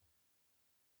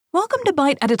Welcome to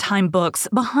Bite at a Time Books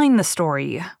Behind the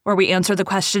Story, where we answer the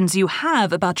questions you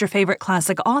have about your favorite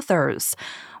classic authors.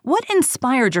 What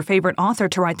inspired your favorite author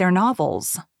to write their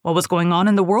novels? What was going on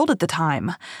in the world at the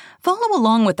time? Follow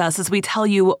along with us as we tell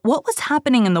you what was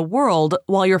happening in the world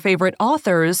while your favorite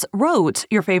authors wrote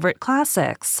your favorite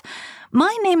classics.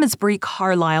 My name is Brie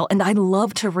Carlisle, and I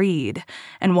love to read,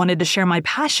 and wanted to share my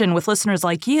passion with listeners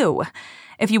like you.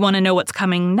 If you want to know what's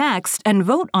coming next and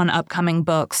vote on upcoming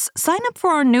books, sign up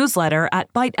for our newsletter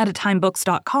at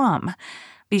biteatatimebooks.com.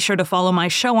 Be sure to follow my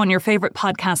show on your favorite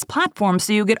podcast platform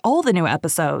so you get all the new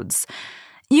episodes.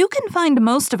 You can find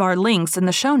most of our links in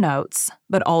the show notes,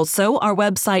 but also our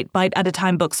website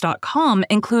biteatatimebooks.com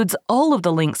includes all of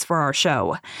the links for our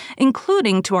show,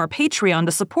 including to our Patreon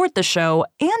to support the show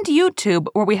and YouTube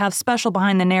where we have special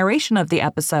behind the narration of the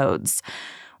episodes.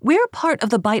 We're part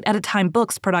of the Bite at a Time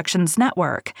Books Productions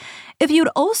Network. If you'd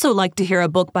also like to hear a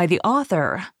book by the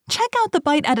author, check out the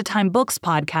Bite at a Time Books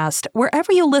podcast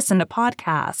wherever you listen to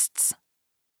podcasts.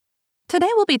 Today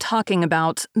we'll be talking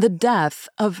about the death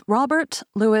of Robert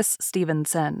Louis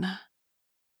Stevenson.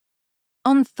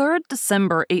 On 3rd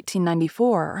December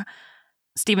 1894,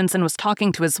 Stevenson was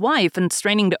talking to his wife and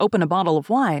straining to open a bottle of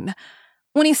wine,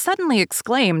 when he suddenly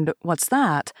exclaimed, "What's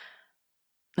that?"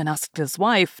 and asked his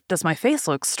wife, "Does my face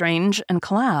look strange?" and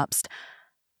collapsed.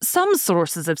 Some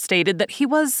sources have stated that he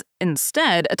was,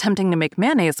 instead, attempting to make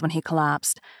mayonnaise when he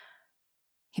collapsed.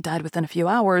 He died within a few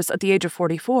hours at the age of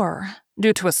 44,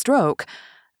 due to a stroke.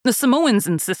 The Samoans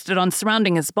insisted on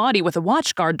surrounding his body with a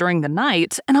watchguard during the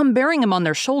night and on bearing him on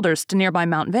their shoulders to nearby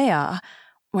Mount Vea,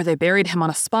 where they buried him on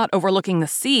a spot overlooking the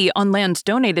sea on land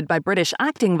donated by British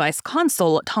acting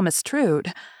vice-consul Thomas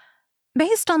Trude.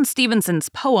 Based on Stevenson's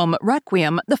poem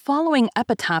Requiem, the following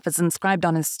epitaph is inscribed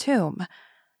on his tomb.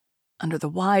 "Under the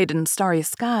wide and starry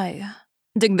sky,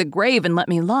 dig the grave and let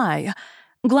me lie.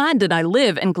 Glad did I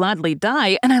live and gladly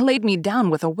die, and I laid me down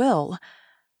with a will.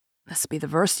 This be the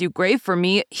verse you grave for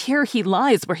me, here he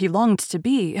lies where he longed to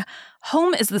be.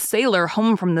 Home is the sailor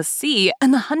home from the sea,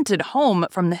 and the hunted home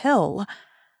from the hill."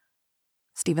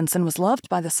 Stevenson was loved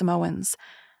by the Samoans,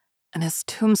 and his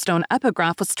tombstone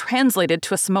epigraph was translated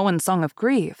to a Samoan song of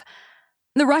grief.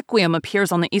 The Requiem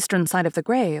appears on the eastern side of the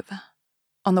grave.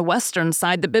 On the western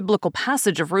side, the biblical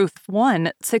passage of Ruth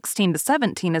 1,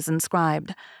 16-17 is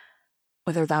inscribed.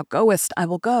 "Whither thou goest, I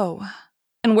will go,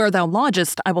 and where thou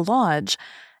lodgest, I will lodge,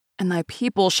 and thy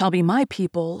people shall be my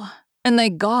people, and thy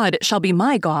God shall be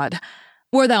my God.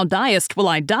 Where thou diest will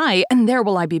I die, and there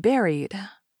will I be buried."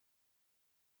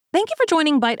 Thank you for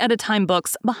joining Bite at a Time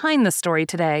Books Behind the Story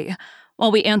today,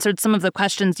 while we answered some of the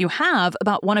questions you have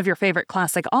about one of your favorite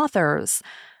classic authors.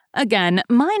 Again,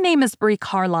 my name is Brie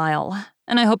Carlisle,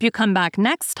 and I hope you come back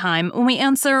next time when we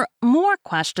answer more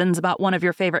questions about one of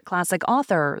your favorite classic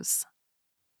authors.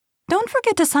 Don't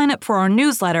forget to sign up for our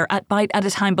newsletter at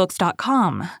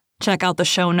biteatatimebooks.com. Check out the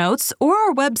show notes or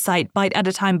our website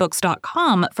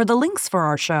biteatatimebooks.com for the links for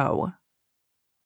our show.